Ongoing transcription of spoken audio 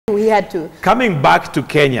He had to. Coming back to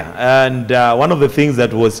Kenya, and one of the things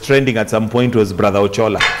that was trending at some point was Brother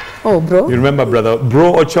Ocholla. Oh, bro. You remember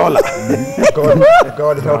Bro Ocholla?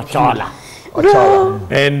 God help Ocholla.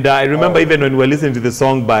 And I remember even when we were listening to the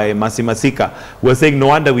song by Masi Masika, we were saying, no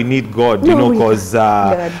wonder we need God, you know, because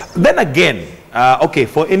then again, okay,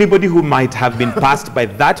 for anybody who might have been passed by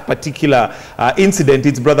that particular incident,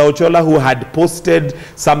 it's Brother Ocholla who had posted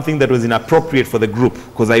something that was inappropriate for the group,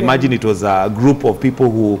 because I imagine it was a group of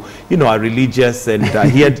people who, you know, are religious, and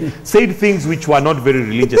he had said things which were not very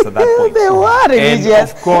religious at that point. They were religious. And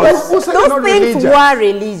of course, those things were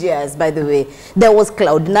religious, by the way. There was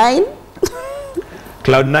Cloud9.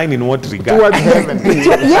 Cloud9 in what regard? Towards heaven.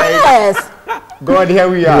 Yes. God, here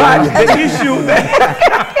we are. But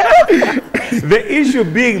the issue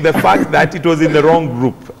being the fact that it was in the wrong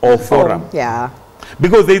group or forum. Yeah.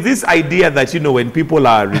 Because there's this idea that, you know, when people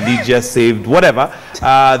are religious, saved, whatever,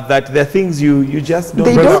 that there are things you just don't...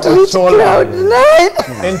 They don't reach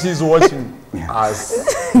Cloud9. And he's watching us.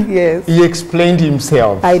 Yes. He explained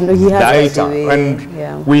himself. I know he has later.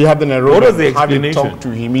 And we had the Nairobi having talked to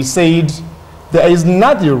him. He said, there is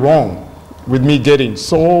nothing wrong with me getting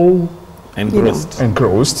so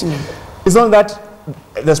engrossed. It's not that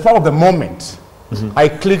the spur of the moment. I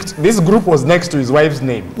clicked, this group was next to his wife's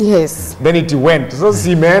name. Yes. Then it went. So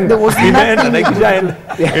there was in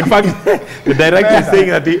fact, the director is saying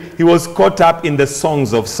that he was caught up in the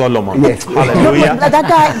songs of Solomon. Yes. Hallelujah.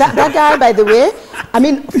 That guy, by the way, I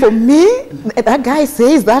mean, for me, that guy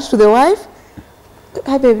says that to the wife.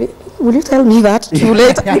 Hi, baby, will you tell me that too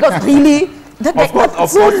later? Because really,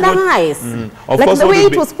 that's so nice. Like the way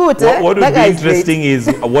it was put. What would be interesting is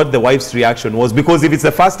what the wife's reaction was, because if it's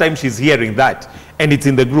the first time she's hearing that, and it's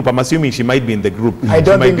in the group, I'm assuming she might be in the group. I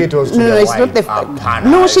don't think it was to the wife.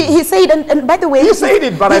 No, he said, and by the way, he said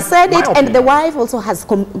it, but he said it, and the wife also has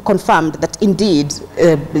confirmed that indeed,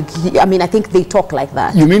 I mean, I think they talk like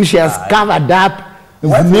that. You mean she has covered up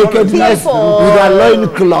nakedness with a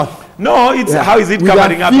loincloth? No, it's how is it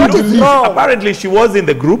covering up? Apparently, she was in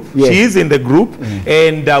the group. Yes. She is in the group,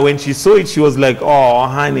 and when she saw it, she was like, "Oh,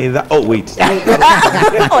 honey, oh wait." And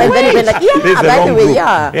then like, yeah, by the way,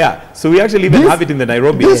 yeah. So we actually even have it in the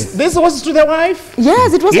Nairobi. This was to the wife.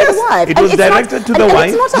 Yes, it was to the wife. It was directed to the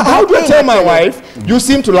wife. How do I tell my wife? You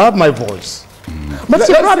seem to love my voice. But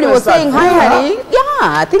she probably was saying, hi, honey.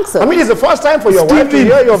 Yeah, I think so. I mean, it's the first time for your wife to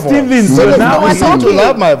hear your voice. So now you seem to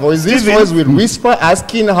love my voice. This voice will whisper,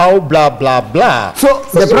 asking how blah, blah, blah. So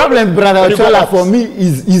the problem, Brother Ocholla, for me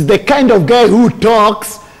is the kind of guy who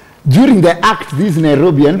talks during the act, this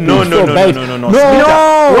Nairobian. No.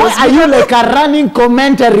 Why are you like a running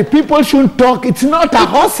commentary? People shouldn't talk. It's not a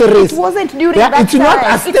horse race. It wasn't during that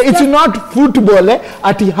time. It's not football.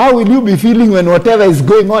 At how will you be feeling when whatever is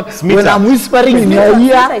going on? Smita. When I'm whispering in your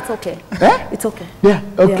ear. It's okay. It's okay. Yeah,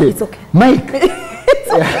 okay. Yeah, it's okay. Mike.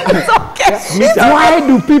 It's okay. Why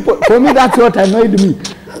do people, for me that's what annoyed me.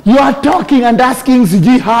 You are talking and asking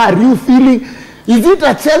Siji, how are you feeling? Is it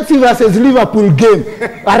a Chelsea versus Liverpool game?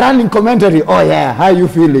 A running commentary. Oh yeah, how are you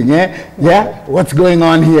feeling? Yeah, what's going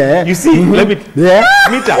on here? You see, let me. Yeah.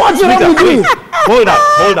 Smita, what's wrong with you? Hold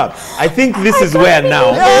up. I think this is where now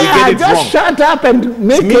we get it just wrong. Shut up and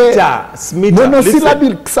make Smita,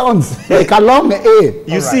 monosyllabic sounds like a long A.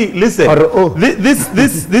 You see, listen.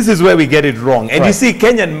 This is where we get it wrong. And you see,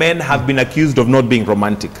 Kenyan men have been accused of not being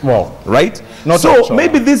romantic. Well, right? So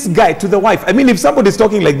maybe this guy to the wife. I mean, if somebody's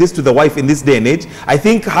talking like this to the wife in this day and age, I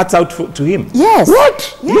think hats out to him. Yes.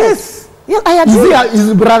 What? Yes. Yes, I agree.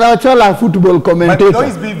 Is Brother Ocholla a football commentator? But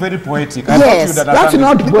he's being very poetic. Yes, that's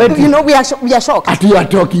not poetic. You know, we are shocked. At you are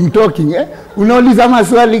talking. Unauliza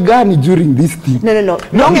maswali gani during this thing? No,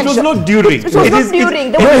 it was not during. It was not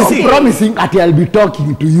during. He's promising that I'll be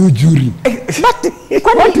talking to you during.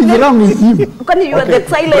 But what is wrong with him? When you are the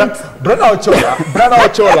silent. Brother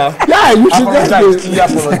Ocholla. Yeah, you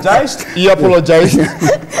should He apologized.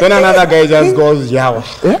 Then another guy just goes, yawa.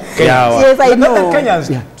 Yes, I know.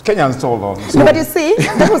 Kenyans told on. No, but you see,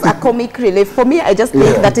 that was a comic relief. For me, I just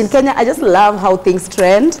think that in Kenya, I just love how things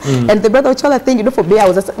trend. And the Brother Ocholla thing, you know, for me, I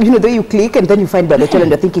was just, you know, the way you click and then you find Brother Ocholla and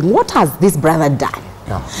you're thinking, what has this brother done?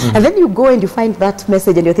 And then you go and you find that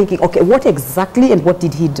message and you're thinking, okay, what exactly and what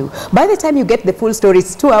did he do? By the time you get the full story,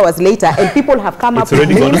 it's 2 hours later and people have come up with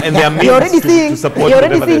gone, and they are you're already seeing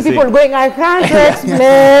people going, I can't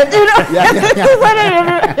explain. You know?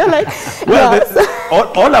 You're like, well,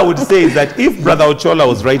 all I would say is that if Brother Ocholla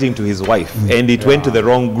was writing to his wife and it went to the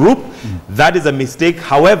wrong group, that is a mistake.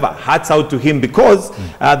 However, hats out to him, because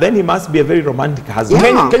then he must be a very romantic husband.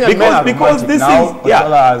 Yeah. Because this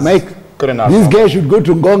is Mike, this guy should go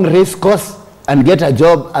to Ngong race course and get a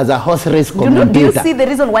job as a horse race commentator. Do you see the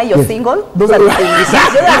reason why you're single? Those are the things.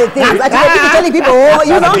 Those are the things. Actually, telling people, oh,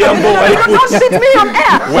 you know, don't shit me on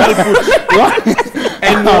air. Well put.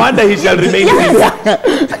 And no wonder he shall remain single.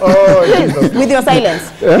 Oh, with your silence.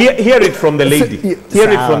 Hear it from the lady. Hear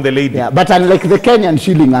it from the lady. Yeah, but unlike the Kenyan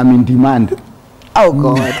shilling, I'm in demand. Oh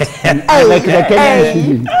God! Like the Kenyan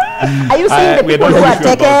shilling. Are you saying the people who are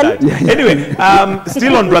taken? Anyway,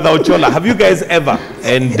 still on Brother Ocholla, have you guys ever,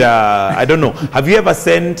 and I don't know, have you ever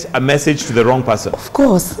sent a message to the wrong person? Of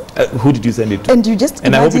course. Who did you send it to? And you just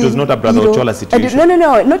and I hope it was not a Brother Ocholla situation. No,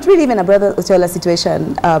 not really even a Brother Ocholla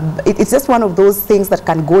situation. It's just one of those things that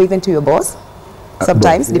can go even to your boss.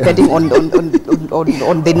 Sometimes, depending on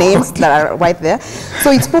the names that are right there.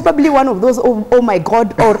 So it's probably one of those, oh my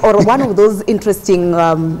God, or one of those interesting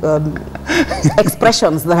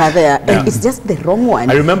expressions that are there. And it's just the wrong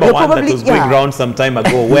one. I remember one that was going around some time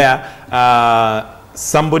ago where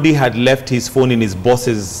somebody had left his phone in his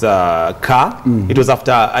boss's car. It was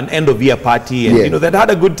after an end of year party, and you know, they'd had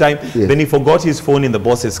a good time. Then he forgot his phone in the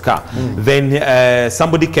boss's car. Then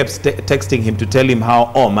somebody kept texting him to tell him how,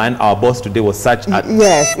 oh man, our boss today was such a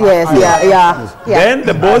Then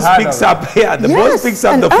the boss picks up boss picks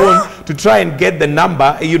up the phone to try and get the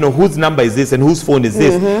number, you know, whose number is this and whose phone is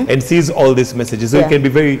this, and sees all these messages. So it can be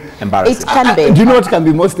very embarrassing. It can be. Do you know what can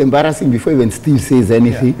be most embarrassing before even Steve says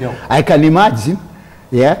anything? I can imagine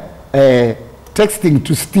texting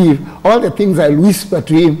to Steve all the things I'll whisper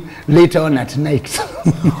to him later on at night.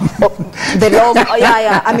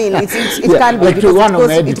 I mean, it can be. Like to one of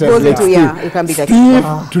my editors, like it can be like, Steve,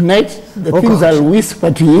 tonight, the things I'll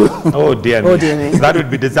whisper to you. Oh dear me. That would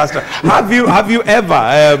be disaster. Have you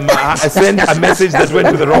ever sent a message that went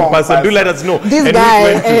to the wrong person? Do let us know. This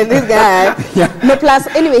guy. No, plus,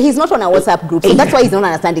 anyway, he's not on our WhatsApp group, so that's why he's not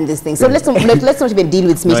understanding these things. So let's not even deal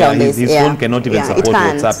with Smita on this. His phone cannot even support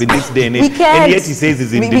WhatsApp in this day and age. And yet he says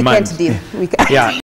he's in demand. We can't deal.